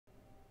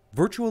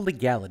Virtual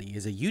Legality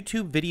is a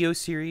YouTube video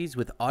series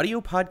with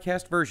audio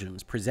podcast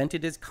versions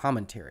presented as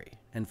commentary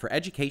and for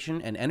education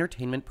and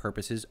entertainment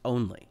purposes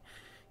only.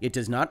 It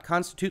does not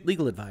constitute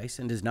legal advice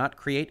and does not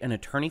create an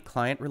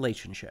attorney-client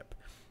relationship.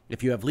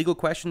 If you have legal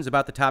questions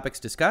about the topics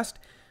discussed,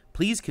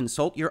 please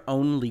consult your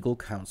own legal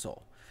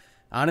counsel.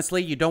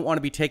 Honestly, you don't want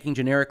to be taking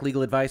generic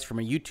legal advice from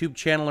a YouTube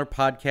channel or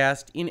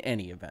podcast in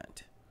any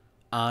event.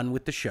 On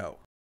with the show.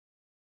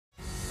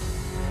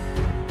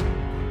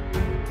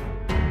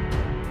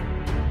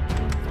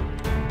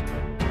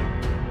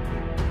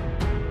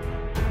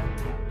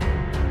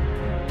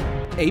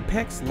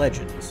 Apex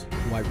Legends,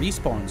 why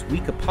Respawn's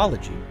weak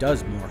apology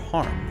does more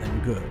harm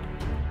than good.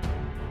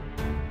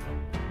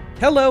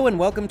 Hello and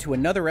welcome to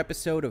another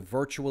episode of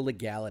Virtual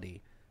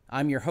Legality.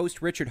 I'm your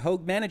host, Richard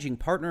Hoeg, managing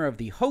partner of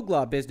the Hoeg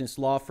Law business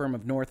law firm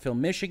of Northville,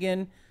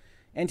 Michigan.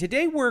 And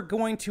today we're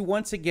going to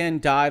once again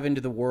dive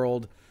into the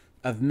world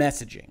of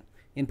messaging.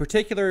 In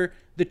particular,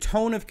 the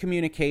tone of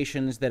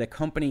communications that a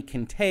company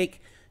can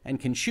take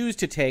and can choose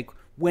to take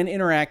when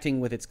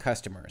interacting with its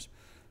customers.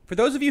 For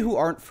those of you who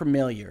aren't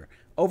familiar,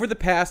 over the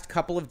past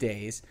couple of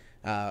days,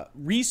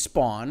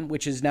 Respawn,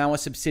 which is now a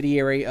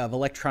subsidiary of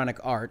Electronic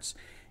Arts,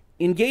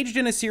 engaged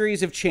in a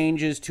series of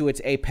changes to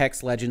its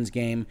Apex Legends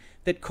game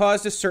that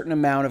caused a certain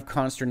amount of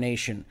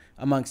consternation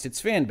amongst its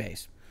fan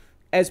base.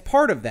 As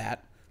part of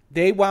that,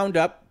 they wound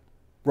up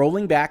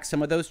rolling back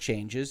some of those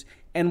changes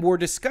and were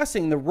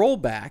discussing the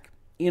rollback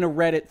in a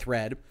Reddit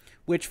thread,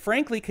 which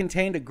frankly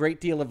contained a great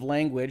deal of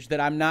language that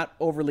I'm not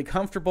overly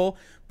comfortable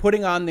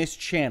putting on this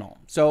channel.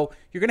 So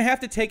you're going to have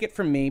to take it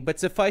from me, but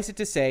suffice it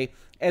to say,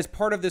 as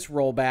part of this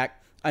rollback,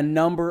 a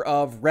number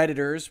of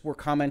Redditors were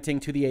commenting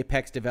to the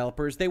Apex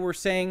developers. They were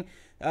saying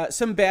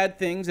some bad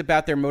things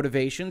about their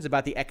motivations,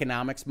 about the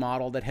economics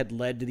model that had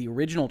led to the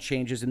original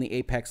changes in the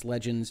Apex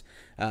Legends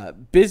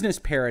business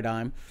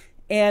paradigm.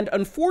 And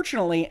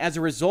unfortunately, as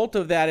a result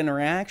of that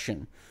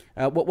interaction,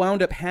 what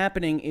wound up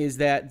happening is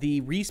that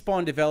the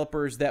Respawn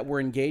developers that were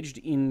engaged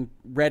in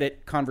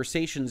Reddit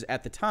conversations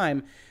at the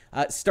time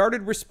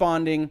started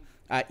responding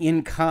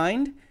in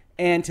kind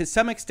and to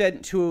some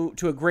extent to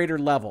a greater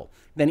level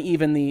than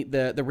even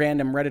the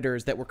random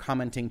Redditors that were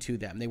commenting to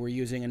them. They were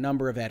using a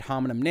number of ad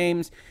hominem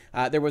names.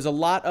 There was a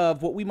lot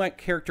of what we might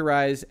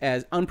characterize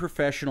as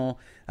unprofessional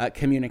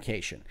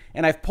communication.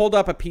 And I've pulled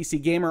up a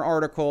PC Gamer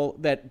article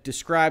that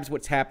describes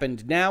what's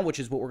happened now, which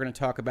is what we're going to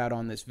talk about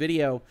on this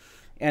video.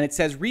 And it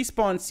says,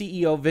 Respawn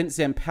CEO Vince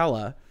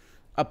Zampella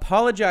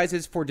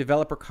apologizes for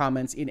developer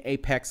comments in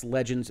Apex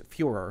Legends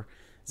furor.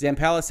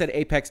 Zampella said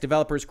Apex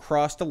developers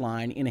crossed a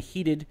line in a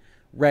heated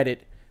Reddit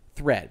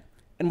thread.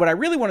 And what I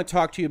really want to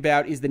talk to you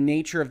about is the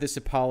nature of this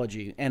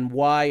apology and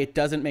why it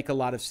doesn't make a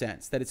lot of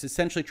sense. That it's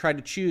essentially tried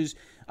to choose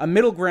a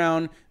middle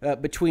ground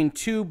between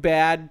two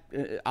bad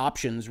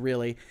options,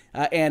 really,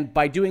 and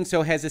by doing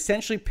so has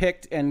essentially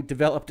picked and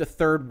developed a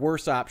third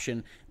worse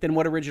option than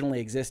what originally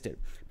existed.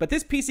 But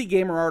this PC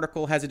Gamer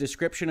article has a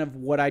description of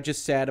what I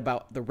just said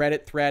about the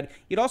Reddit thread.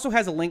 It also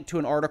has a link to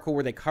an article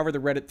where they cover the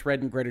Reddit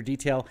thread in greater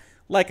detail.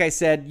 Like I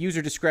said,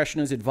 user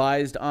discretion is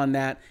advised on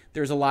that.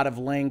 There's a lot of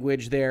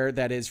language there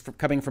that is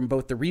coming from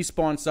both the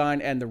Respawn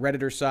side and the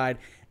Redditor side.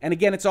 And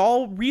again, it's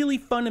all really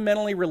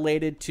fundamentally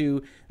related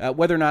to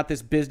whether or not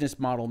this business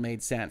model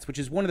made sense, which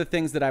is one of the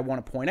things that I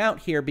want to point out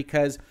here,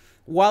 because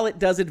while it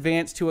does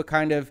advance to a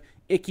kind of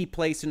icky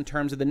place in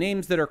terms of the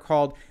names that are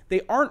called,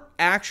 they aren't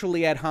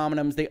actually ad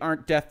hominems, they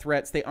aren't death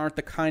threats, they aren't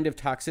the kind of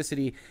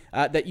toxicity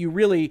that you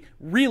really,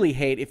 really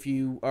hate if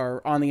you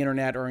are on the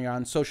internet or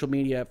on social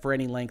media for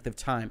any length of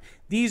time.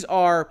 These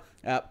are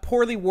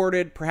poorly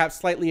worded, perhaps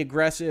slightly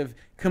aggressive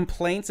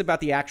complaints about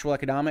the actual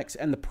economics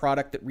and the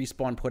product that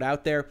Respawn put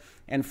out there.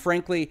 And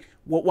frankly,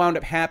 what wound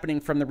up happening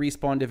from the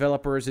Respawn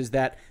developers is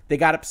that they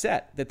got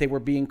upset that they were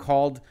being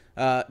called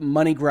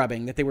money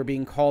grubbing, that they were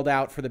being called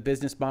out for the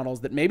business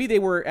models that maybe they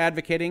were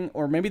advocating,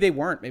 or maybe they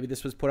weren't. Maybe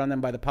this was put on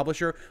them by the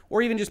publisher,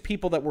 or even just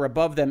people that were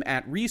above them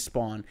at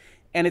Respawn.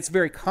 And it's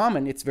very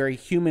common, it's very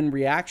human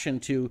reaction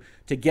to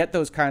get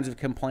those kinds of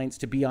complaints,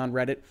 to be on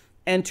Reddit,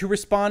 and to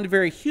respond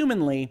very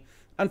humanly.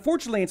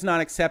 Unfortunately, it's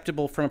not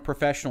acceptable from a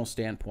professional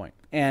standpoint.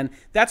 And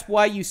that's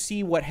why you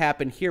see what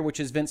happened here, which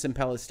is Vince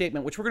Zampella's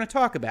statement, which we're going to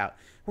talk about.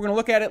 We're going to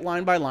look at it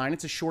line by line.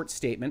 It's a short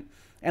statement.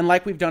 And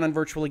like we've done on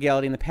Virtual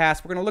Legality in the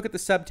past, we're going to look at the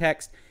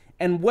subtext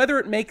and whether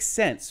it makes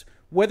sense,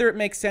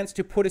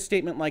 to put a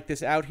statement like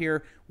this out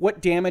here,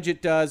 what damage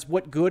it does,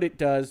 what good it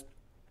does,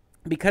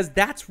 because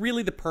that's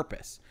really the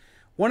purpose.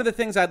 One of the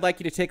things I'd like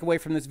you to take away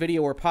from this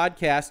video or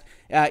podcast,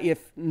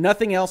 if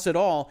nothing else at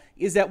all,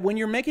 is that when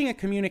you're making a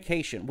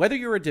communication, whether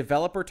you're a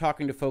developer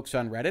talking to folks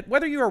on Reddit,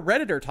 whether you're a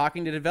Redditor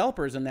talking to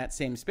developers in that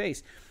same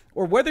space,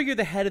 or whether you're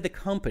the head of the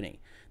company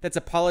that's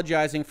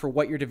apologizing for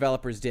what your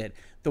developers did,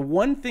 the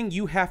one thing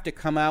you have to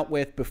come out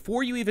with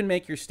before you even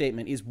make your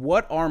statement is,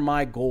 what are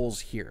my goals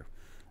here?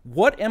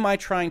 What am I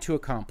trying to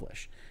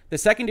accomplish? The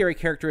secondary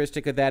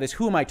characteristic of that is,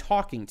 who am I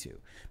talking to?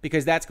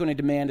 Because that's going to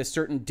demand a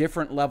certain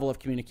different level of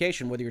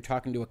communication, whether you're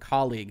talking to a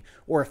colleague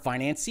or a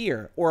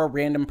financier or a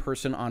random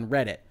person on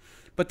Reddit.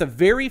 But the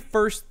very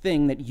first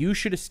thing that you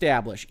should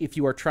establish if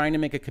you are trying to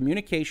make a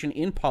communication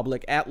in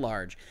public at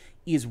large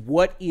is,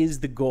 what is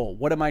the goal?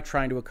 What am I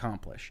trying to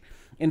accomplish?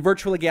 In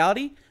Virtual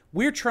Legality,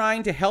 we're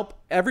trying to help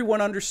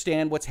everyone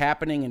understand what's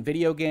happening in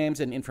video games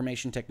and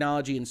information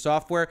technology and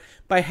software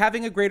by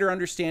having a greater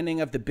understanding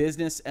of the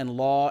business and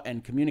law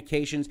and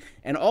communications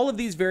and all of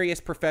these various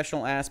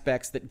professional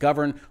aspects that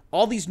govern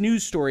all these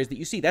news stories that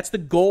you see. That's the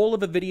goal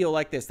of a video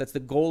like this. That's the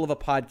goal of a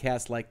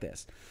podcast like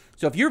this.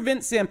 So if you're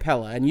Vince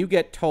Zampella and you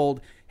get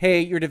told, hey,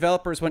 your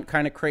developers went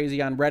kind of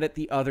crazy on Reddit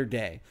the other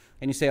day,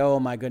 and you say, oh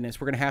my goodness,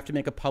 we're going to have to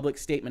make a public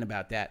statement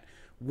about that.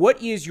 What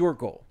is your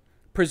goal?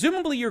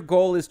 Presumably your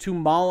goal is to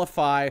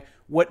mollify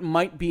what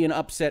might be an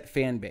upset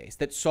fan base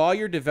that saw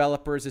your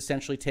developers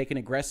essentially take an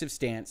aggressive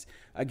stance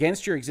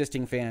against your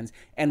existing fans.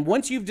 And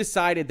once you've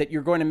decided that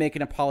you're going to make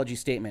an apology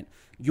statement,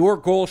 your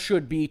goal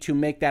should be to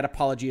make that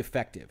apology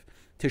effective,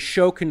 to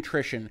show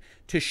contrition,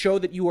 to show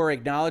that you are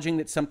acknowledging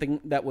that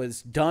something that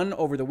was done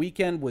over the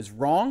weekend was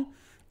wrong,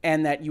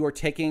 and that you are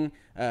taking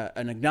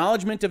an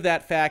acknowledgement of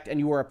that fact and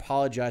you are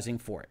apologizing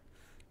for it.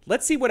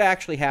 Let's see what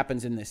actually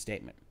happens in this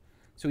statement.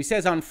 So he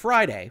says, on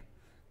Friday,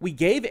 we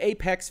gave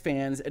Apex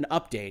fans an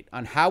update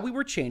on how we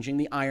were changing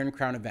the Iron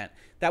Crown event.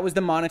 That was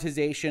the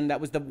monetization.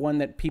 That was the one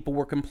that people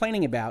were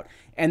complaining about.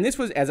 And this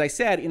was, as I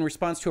said, in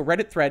response to a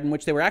Reddit thread in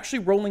which they were actually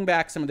rolling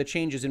back some of the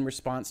changes in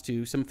response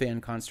to some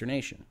fan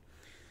consternation.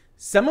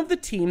 Some of the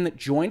team that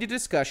joined a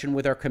discussion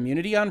with our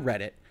community on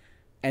Reddit,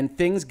 and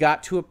things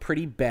got to a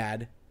pretty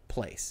bad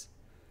place.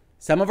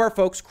 Some of our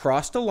folks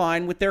crossed a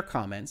line with their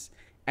comments,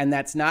 and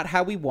that's not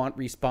how we want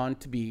Respawn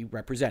to be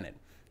represented.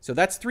 So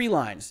that's 3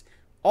 lines.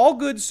 All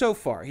good so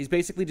far. He's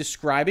basically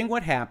describing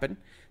what happened.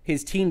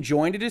 His team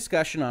joined a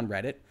discussion on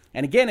Reddit.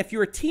 And again, if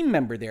you're a team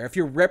member there, if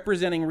you're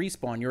representing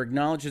Respawn, you're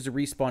acknowledged as a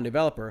Respawn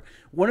developer,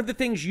 one of the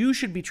things you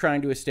should be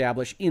trying to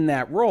establish in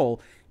that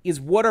role is,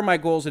 what are my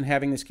goals in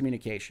having this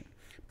communication?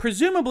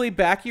 Presumably,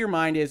 back of your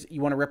mind is you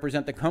want to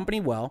represent the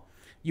company well.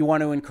 You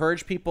want to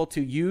encourage people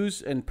to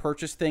use and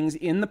purchase things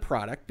in the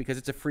product because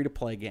it's a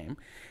free-to-play game.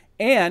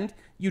 And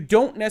you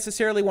don't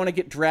necessarily want to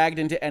get dragged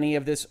into any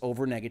of this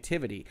over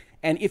negativity.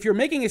 And if you're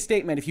making a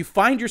statement, if you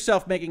find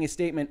yourself making a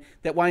statement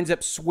that winds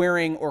up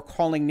swearing or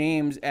calling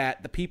names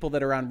at the people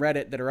that are on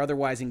Reddit that are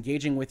otherwise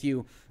engaging with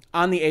you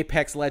on the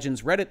Apex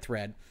Legends Reddit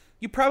thread,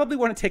 you probably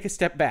want to take a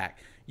step back.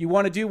 You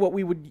want to do what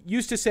we would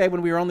used to say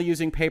when we were only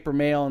using paper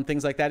mail and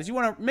things like that, is you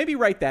want to maybe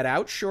write that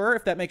out, sure,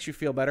 if that makes you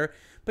feel better,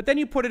 but then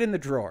you put it in the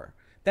drawer.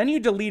 Then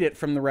you delete it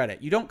from the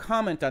Reddit. You don't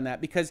comment on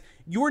that because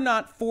you're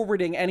not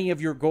forwarding any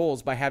of your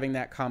goals by having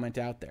that comment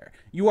out there.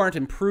 You aren't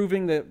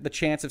improving the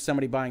chance of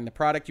somebody buying the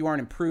product. You aren't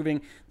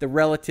improving the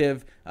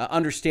relative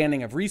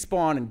understanding of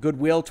Respawn and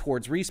goodwill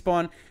towards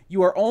Respawn.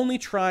 You are only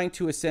trying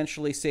to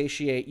essentially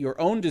satiate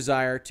your own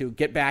desire to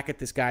get back at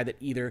this guy that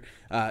either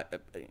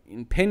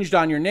impinged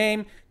on your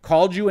name,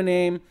 called you a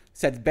name,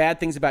 said bad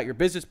things about your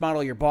business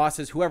model, your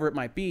bosses, whoever it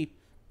might be.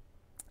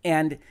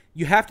 And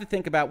you have to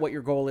think about what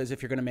your goal is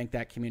if you're going to make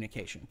that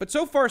communication. But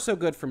so far, so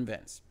good from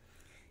Vince.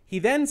 He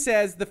then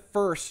says the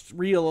first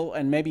real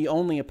and maybe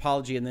only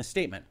apology in this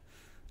statement.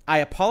 I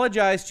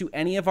apologize to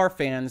any of our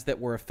fans that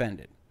were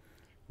offended.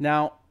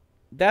 Now,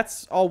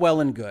 that's all well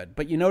and good,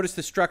 but you notice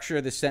the structure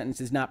of the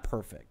sentence is not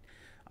perfect.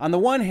 On the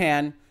one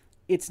hand,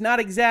 it's not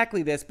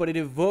exactly this, but it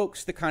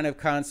evokes the kind of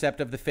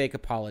concept of the fake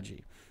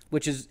apology,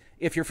 which is,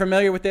 if you're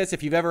familiar with this,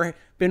 if you've ever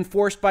been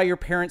forced by your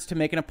parents to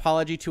make an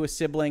apology to a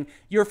sibling,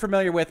 you're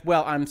familiar with,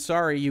 well, I'm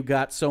sorry you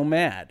got so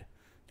mad.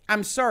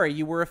 I'm sorry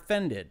you were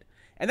offended.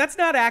 And that's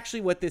not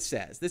actually what this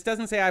says. This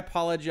doesn't say I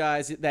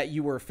apologize that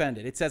you were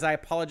offended. It says I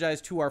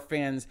apologize to our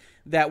fans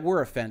that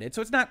were offended.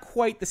 So it's not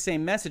quite the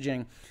same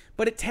messaging,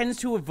 but it tends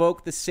to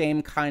evoke the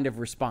same kind of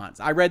response.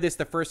 I read this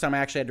the first time. I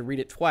actually had to read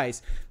it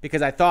twice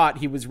because I thought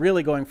he was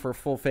really going for a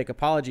full fake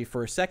apology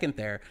for a second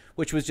there,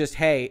 which was just,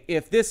 hey,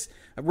 if this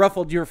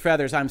ruffled your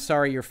feathers, I'm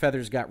sorry your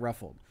feathers got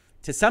ruffled.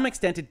 To some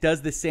extent, it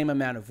does the same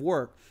amount of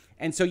work.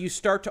 And so you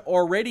start to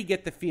already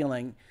get the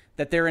feeling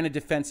that they're in a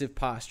defensive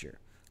posture.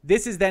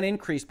 This is then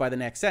increased by the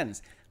next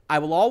sentence. I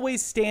will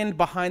always stand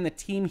behind the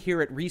team here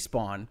at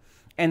Respawn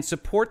and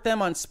support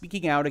them on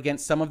speaking out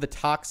against some of the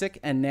toxic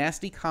and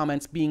nasty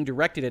comments being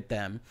directed at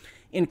them,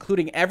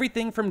 including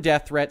everything from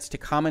death threats to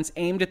comments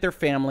aimed at their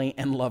family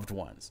and loved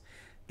ones.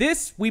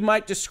 This we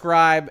might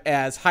describe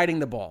as hiding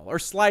the ball or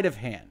sleight of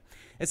hand.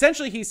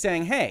 Essentially, he's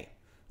saying, hey,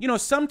 you know,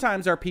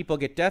 sometimes our people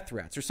get death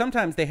threats or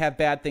sometimes they have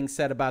bad things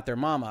said about their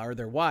mama or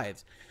their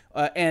wives,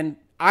 and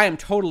I am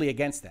totally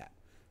against that.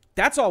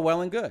 That's all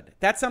well and good.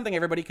 That's something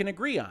everybody can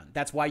agree on.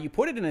 That's why you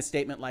put it in a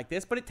statement like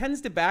this, but it tends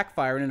to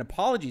backfire in an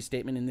apology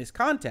statement in this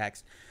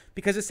context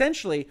because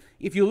essentially,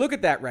 if you look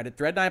at that Reddit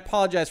thread, and I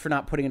apologize for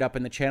not putting it up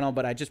in the channel,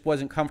 but I just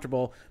wasn't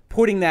comfortable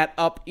putting that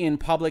up in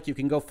public. You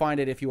can go find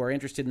it if you are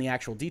interested in the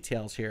actual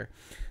details here.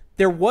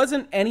 There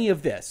wasn't any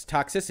of this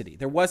toxicity.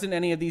 There wasn't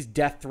any of these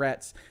death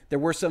threats. There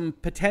were some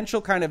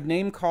potential kind of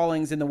name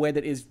callings in the way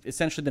that is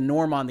essentially the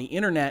norm on the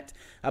internet,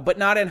 but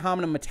not in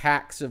hominem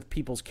attacks of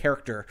people's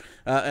character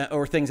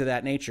or things of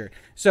that nature.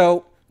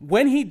 So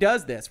when he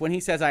does this, when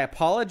he says, I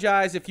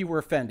apologize if you were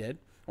offended,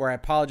 or I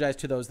apologize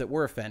to those that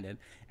were offended.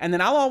 And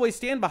then I'll always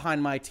stand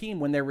behind my team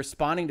when they're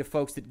responding to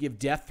folks that give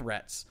death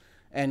threats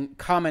and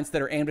comments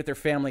that are aimed at their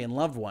family and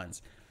loved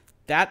ones.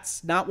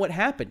 That's not what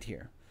happened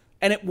here.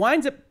 And it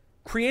winds up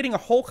creating a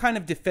whole kind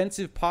of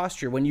defensive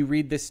posture when you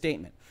read this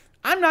statement.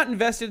 I'm not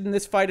invested in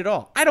this fight at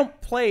all. I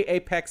don't play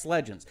Apex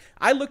Legends.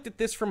 I looked at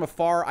this from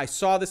afar. I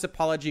saw this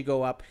apology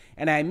go up,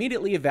 and I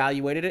immediately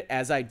evaluated it,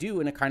 as I do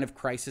in a kind of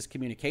crisis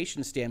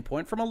communication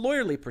standpoint from a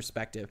lawyerly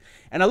perspective.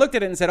 And I looked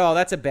at it and said, oh,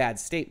 that's a bad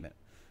statement.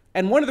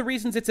 And one of the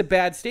reasons it's a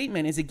bad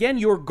statement is, again,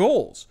 your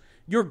goals.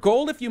 Your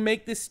goal, if you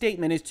make this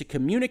statement, is to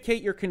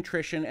communicate your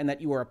contrition and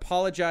that you are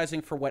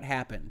apologizing for what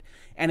happened.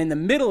 And in the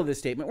middle of the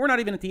statement, we're not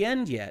even at the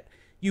end yet,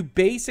 you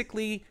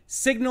basically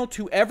signal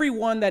to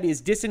everyone that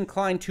is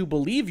disinclined to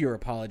believe your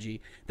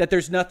apology that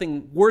there's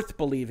nothing worth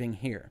believing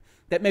here.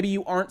 That maybe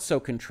you aren't so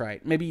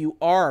contrite. Maybe you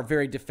are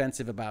very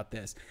defensive about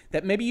this.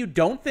 That maybe you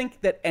don't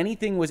think that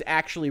anything was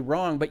actually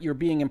wrong, but you're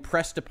being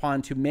impressed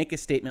upon to make a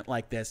statement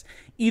like this,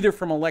 either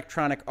from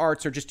Electronic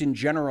Arts or just in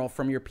general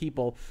from your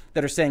people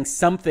that are saying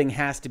something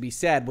has to be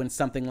said when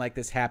something like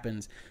this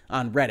happens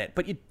on Reddit.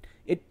 But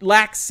it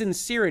lacks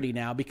sincerity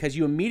now because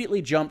you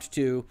immediately jumped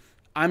to,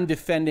 I'm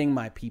defending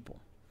my people.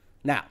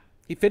 Now,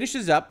 he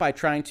finishes up by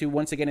trying to,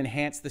 once again,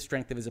 enhance the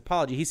strength of his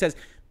apology. He says,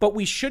 but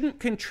we shouldn't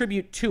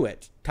contribute to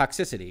it,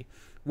 toxicity,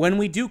 when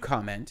we do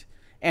comment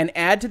and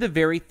add to the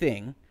very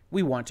thing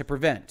we want to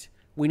prevent.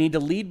 We need to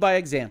lead by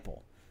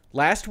example.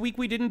 Last week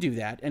we didn't do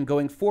that, and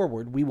going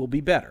forward we will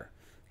be better.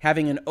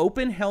 Having an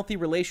open, healthy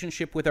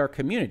relationship with our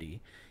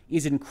community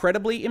is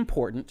incredibly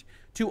important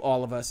to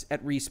all of us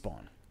at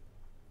Respawn.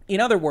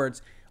 In other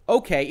words,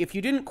 okay, if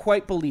you didn't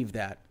quite believe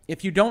that,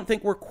 if you don't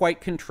think we're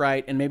quite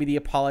contrite and maybe the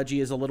apology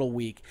is a little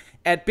weak,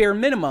 at bare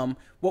minimum,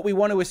 what we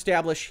want to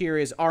establish here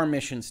is our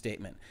mission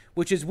statement,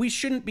 which is we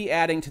shouldn't be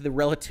adding to the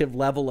relative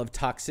level of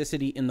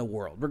toxicity in the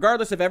world,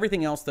 regardless of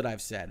everything else that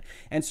I've said.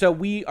 And so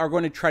we are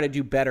going to try to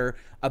do better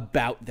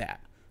about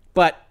that.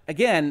 But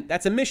again,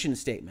 that's a mission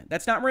statement.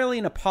 That's not really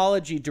an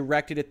apology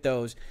directed at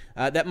those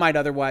that might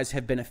otherwise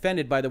have been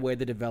offended by the way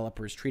the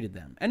developers treated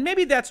them. And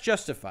maybe that's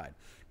justified.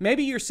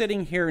 Maybe you're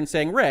sitting here and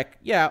saying, Rick,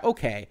 yeah,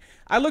 okay,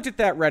 I looked at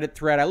that Reddit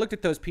thread, I looked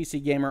at those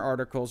PC Gamer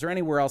articles or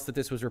anywhere else that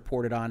this was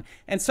reported on,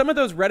 and some of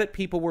those Reddit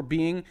people were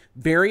being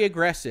very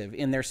aggressive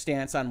in their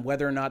stance on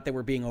whether or not they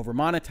were being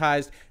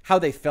over-monetized, how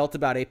they felt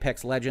about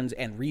Apex Legends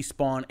and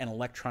Respawn and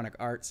Electronic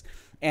Arts,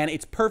 and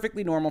it's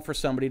perfectly normal for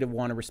somebody to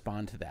want to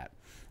respond to that.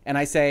 And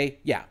I say,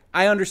 yeah,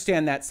 I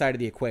understand that side of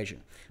the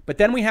equation. But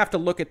then we have to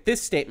look at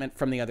this statement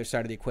from the other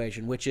side of the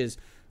equation, which is,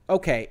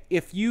 okay,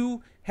 if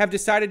you have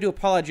decided to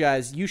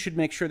apologize, you should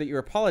make sure that you're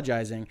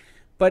apologizing.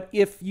 But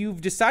if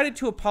you've decided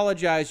to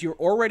apologize, you're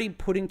already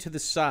putting to the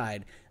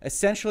side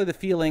essentially the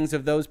feelings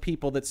of those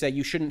people that say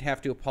you shouldn't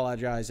have to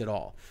apologize at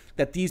all.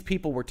 That these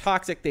people were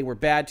toxic, they were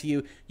bad to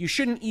you. You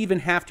shouldn't even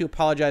have to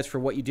apologize for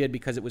what you did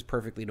because it was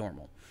perfectly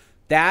normal.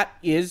 That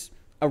is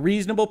a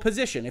reasonable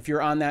position if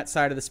you're on that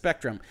side of the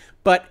spectrum.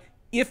 But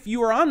if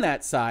you are on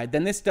that side,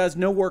 then this does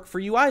no work for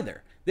you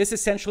either. This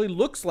essentially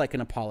looks like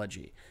an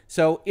apology.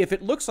 So if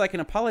it looks like an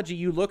apology,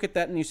 you look at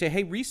that and you say,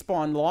 hey,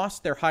 Respawn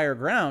lost their higher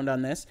ground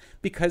on this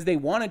because they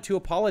wanted to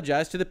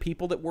apologize to the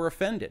people that were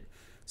offended.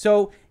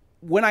 So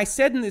when I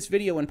said in this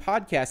video and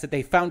podcast that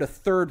they found a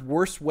third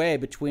worst way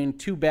between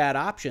two bad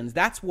options,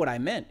 that's what I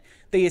meant.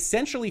 They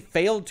essentially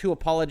failed to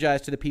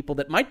apologize to the people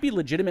that might be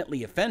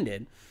legitimately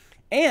offended.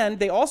 And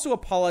they also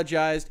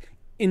apologized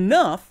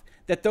enough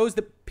that those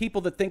people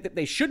that think that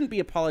they shouldn't be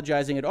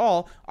apologizing at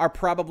all are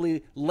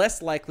probably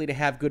less likely to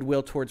have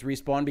goodwill towards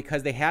Respawn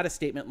because they had a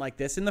statement like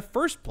this in the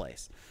first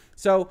place.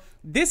 So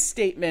this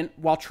statement,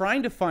 while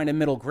trying to find a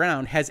middle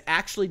ground, has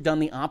actually done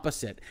the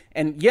opposite.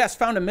 And yes,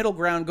 found a middle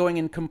ground going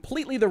in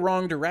completely the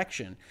wrong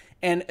direction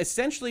and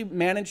essentially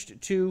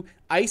managed to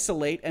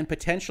isolate and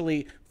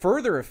potentially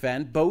further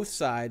offend both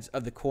sides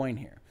of the coin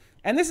here.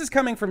 And this is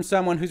coming from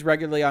someone who's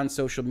regularly on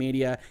social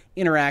media,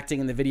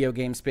 interacting in the video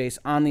game space,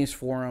 on these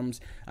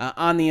forums,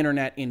 on the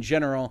internet in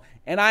general.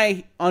 And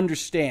I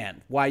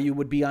understand why you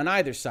would be on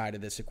either side of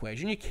this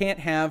equation. You can't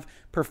have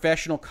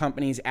professional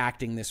companies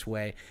acting this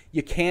way.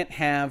 You can't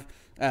have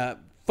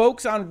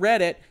folks on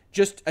Reddit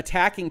just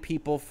attacking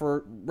people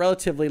for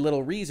relatively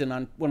little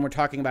reason when we're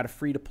talking about a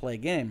free-to-play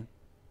game.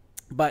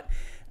 But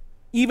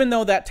even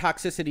though that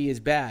toxicity is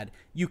bad,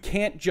 you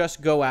can't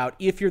just go out,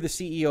 if you're the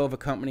CEO of a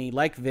company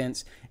like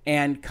Vince,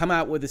 and come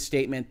out with a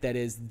statement that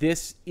is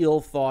this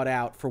ill thought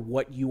out for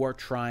what you are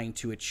trying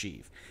to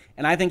achieve.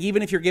 And I think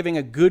even if you're giving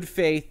a good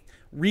faith,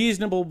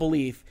 reasonable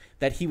belief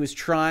that he was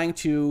trying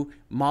to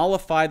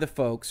mollify the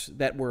folks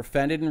that were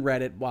offended in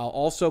Reddit while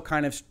also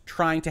kind of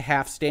trying to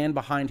half stand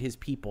behind his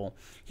people,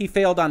 he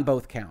failed on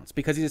both counts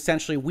because he's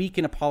essentially weak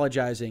in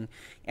apologizing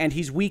and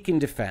he's weak in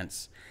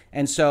defense.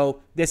 And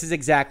so this is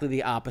exactly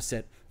the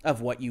opposite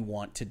of what you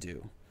want to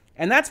do.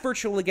 And that's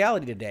Virtual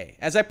Legality today.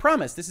 As I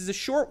promised, this is a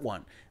short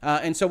one.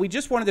 And so we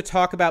just wanted to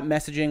talk about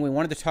messaging. We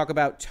wanted to talk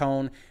about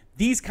tone.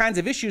 These kinds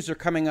of issues are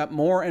coming up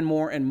more and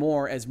more and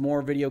more as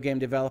more video game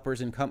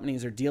developers and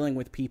companies are dealing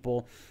with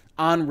people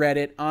on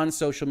Reddit, on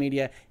social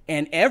media,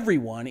 and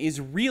everyone is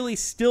really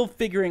still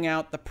figuring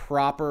out the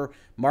proper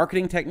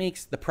marketing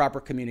techniques, the proper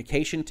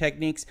communication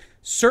techniques.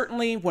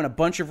 Certainly when a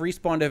bunch of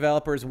Respawn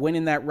developers went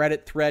in that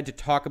Reddit thread to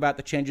talk about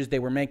the changes they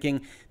were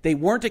making, they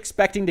weren't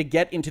expecting to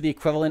get into the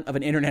equivalent of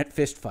an internet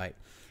fist fight.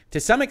 To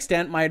some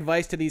extent, my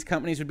advice to these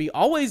companies would be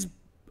always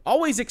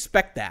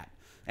expect that.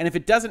 And if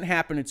it doesn't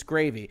happen, it's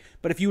gravy.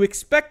 But if you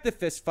expect the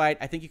fist fight,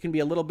 I think you can be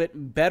a little bit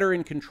better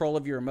in control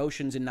of your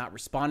emotions and not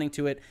responding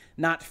to it,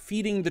 not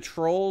feeding the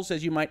trolls,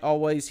 as you might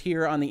always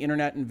hear on the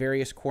internet in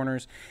various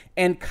corners,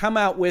 and come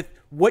out with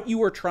what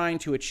you are trying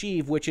to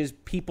achieve, which is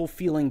people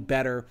feeling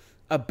better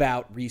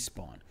about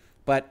Respawn.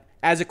 But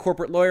as a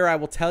corporate lawyer, I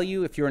will tell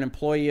you, if you're an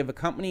employee of a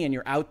company and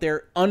you're out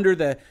there under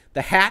the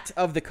hat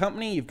of the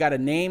company, you've got a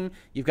name,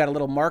 you've got a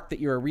little mark that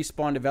you're a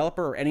Respawn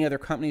developer or any other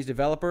company's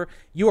developer,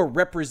 you are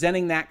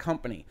representing that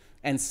company.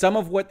 And some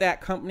of what that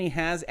company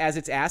has as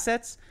its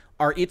assets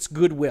are its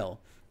goodwill.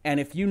 And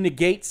if you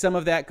negate some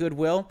of that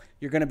goodwill,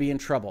 you're going to be in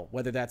trouble,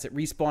 whether that's at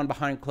Respawn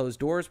behind closed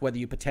doors, whether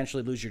you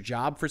potentially lose your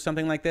job for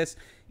something like this.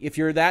 If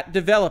you're that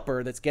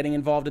developer that's getting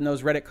involved in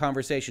those Reddit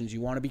conversations,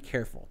 you want to be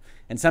careful.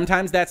 And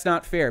sometimes that's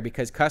not fair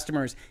because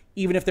customers,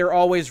 even if they're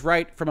always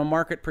right from a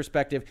market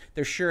perspective,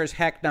 they're sure as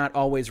heck not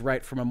always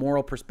right from a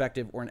moral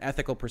perspective or an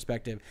ethical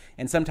perspective.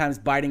 And sometimes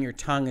biting your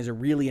tongue is a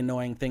really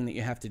annoying thing that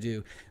you have to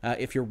do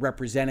if you're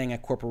representing a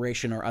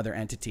corporation or other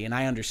entity. And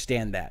I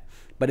understand that.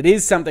 But it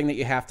is something that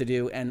you have to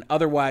do, and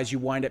otherwise you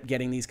wind up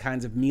getting these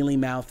kinds of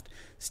mealy-mouthed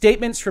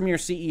statements from your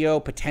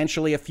CEO,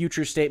 potentially a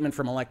future statement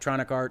from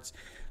Electronic Arts,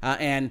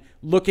 and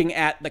looking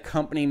at the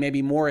company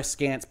maybe more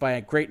askance by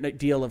a great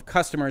deal of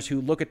customers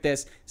who look at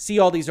this, see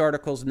all these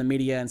articles in the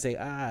media and say,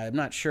 I'm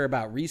not sure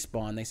about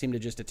Respawn. They seem to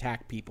just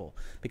attack people,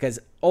 because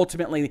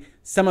ultimately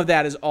some of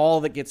that is all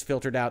that gets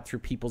filtered out through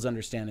people's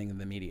understanding of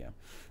the media.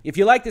 If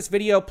you like this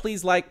video,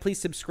 please like, please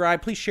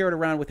subscribe, please share it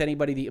around with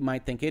anybody that you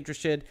might think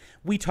interested.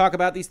 We talk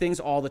about these things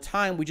all the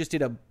time. We just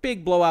did a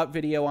big blowout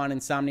video on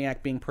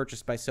Insomniac being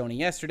purchased by Sony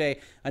yesterday,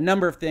 a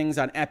number of things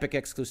on Epic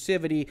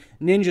exclusivity,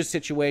 Ninja's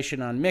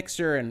situation on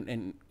Mixer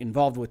and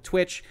involved with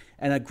Twitch,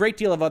 and a great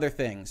deal of other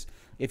things.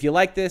 If you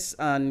like this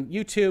on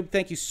YouTube,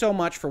 thank you so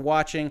much for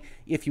watching.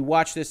 If you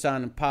watch this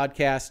on a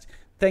podcast,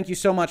 thank you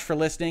so much for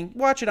listening.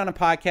 Watch it on a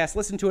podcast,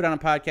 listen to it on a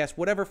podcast,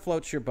 whatever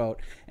floats your boat.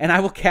 And I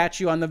will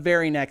catch you on the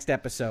very next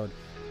episode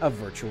of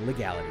Virtual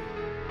Legality.